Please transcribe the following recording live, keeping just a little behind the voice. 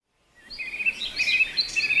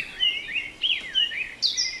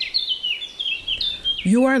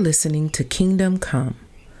You are listening to Kingdom Come,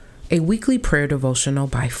 a weekly prayer devotional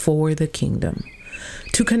by For the Kingdom.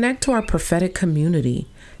 To connect to our prophetic community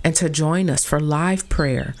and to join us for live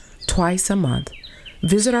prayer twice a month,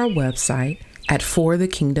 visit our website at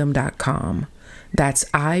forthekingdom.com. That's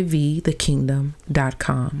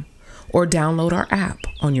ivthekingdom.com. Or download our app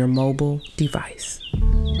on your mobile device.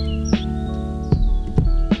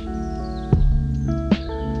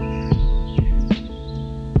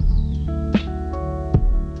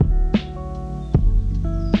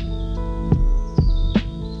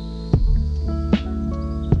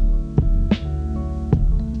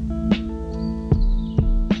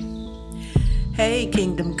 Hey,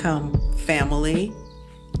 Kingdom Come family.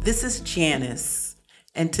 This is Janice,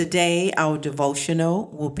 and today our devotional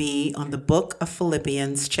will be on the book of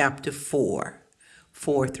Philippians chapter 4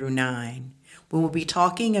 through 9. We will be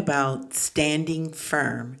talking about standing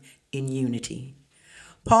firm in unity.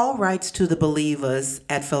 Paul writes to the believers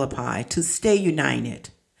at Philippi to stay united,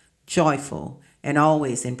 joyful, and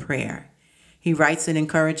always in prayer. He writes an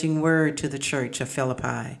encouraging word to the church of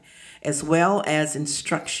Philippi, as well as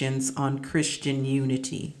instructions on Christian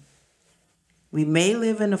unity. We may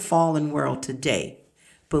live in a fallen world today,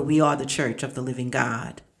 but we are the church of the living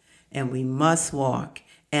God, and we must walk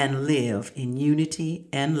and live in unity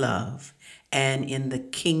and love and in the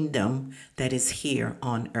kingdom that is here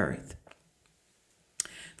on earth.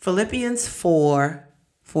 Philippians 4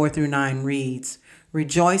 through 9 reads,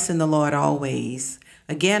 "Rejoice in the Lord always.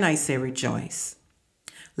 Again I say rejoice.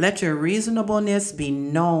 Let your reasonableness be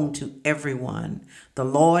known to everyone. The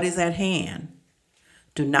Lord is at hand.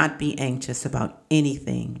 Do not be anxious about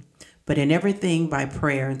anything, but in everything by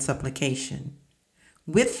prayer and supplication.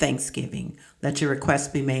 With thanksgiving, let your requests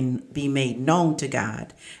be made known to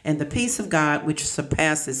God, and the peace of God, which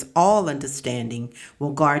surpasses all understanding,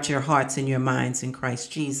 will guard your hearts and your minds in Christ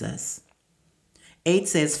Jesus." 8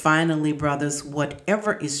 says, "Finally, brothers,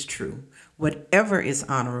 whatever is true, whatever is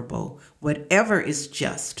honorable, whatever is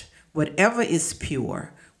just, whatever is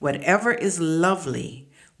pure, whatever is lovely,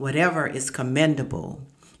 whatever is commendable,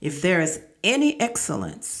 if there is any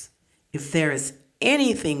excellence, if there is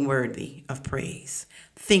anything worthy of praise,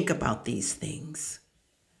 think about these things."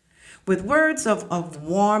 With words of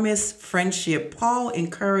warmest friendship, Paul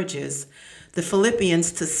encourages the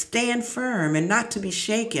Philippians to stand firm and not to be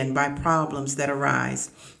shaken by problems that arise,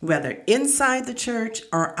 whether inside the church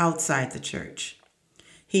or outside the church.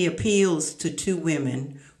 He appeals to two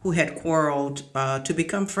women who had quarreled to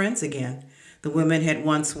become friends again. The women had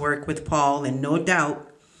once worked with Paul, and no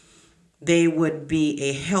doubt they would be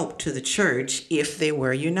a help to the church if they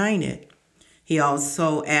were united. He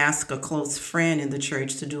also asked a close friend in the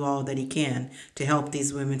church to do all that he can to help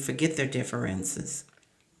these women forget their differences.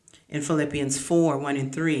 In Philippians 4, 1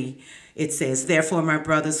 and 3, it says, "Therefore, my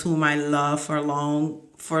brothers, whom I love for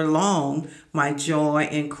long, my joy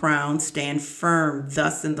and crown, stand firm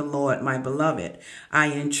thus in the Lord, my beloved.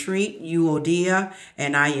 I entreat Euodia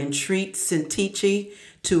and I entreat Syntyche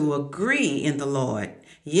to agree in the Lord.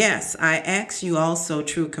 Yes, I ask you also,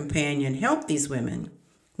 true companion, help these women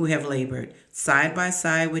who have labored side by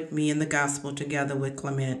side with me in the gospel, together with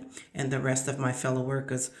Clement and the rest of my fellow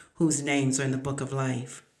workers, whose names are in the book of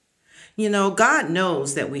life." You know, God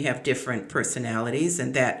knows that we have different personalities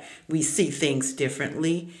and that we see things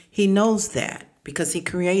differently. He knows that because He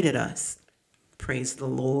created us. Praise the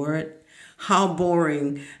Lord. How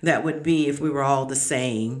boring that would be if we were all the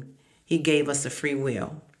same. He gave us a free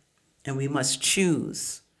will, and we must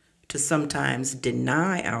choose to sometimes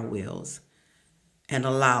deny our wills and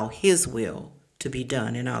allow His will to be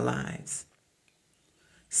done in our lives.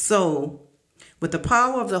 So, with the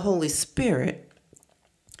power of the Holy Spirit,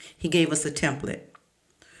 He gave us a template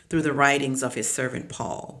through the writings of His servant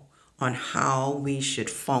Paul on how we should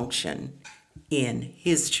function in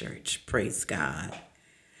His church. Praise God.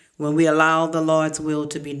 When we allow the Lord's will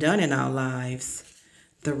to be done in our lives,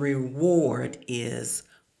 the reward is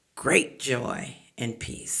great joy and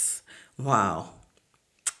peace. Wow.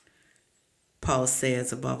 Paul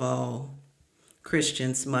says, above all,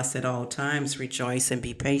 Christians must at all times rejoice and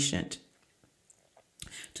be patient.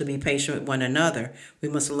 To be patient with one another, we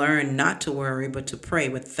must learn not to worry, but to pray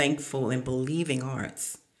with thankful and believing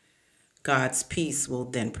hearts. God's peace will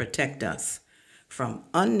then protect us from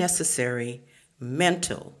unnecessary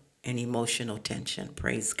mental and emotional tension.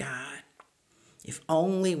 Praise God. If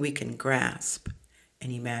only we can grasp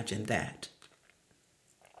and imagine that.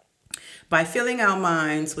 By filling our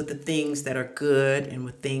minds with the things that are good and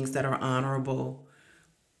with things that are honorable,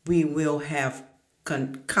 we will have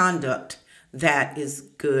conduct that is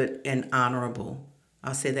good and honorable.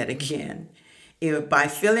 I'll say that again. If by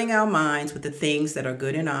filling our minds with the things that are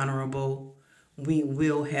good and honorable, we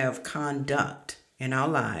will have conduct in our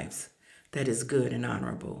lives that is good and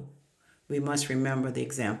honorable. We must remember the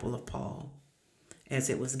example of Paul as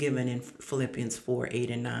it was given in Philippians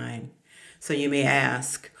 4:8-9. So you may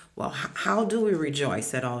ask, well, how do we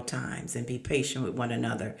rejoice at all times and be patient with one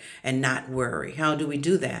another and not worry? How do we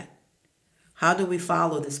do that? How do we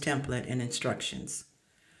follow this template and instructions?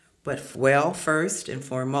 But well, first and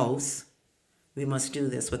foremost, we must do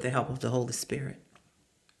this with the help of the Holy Spirit.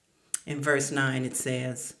 In verse 9, it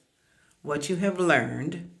says, what you have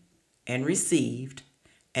learned and received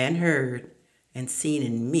and heard and seen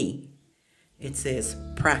in me, it says,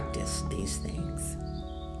 practice these things,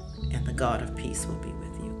 and the God of peace will be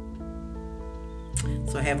with you.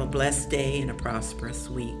 So have a blessed day and a prosperous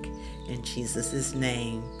week. In Jesus'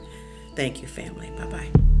 name, thank you, family.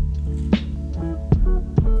 Bye-bye.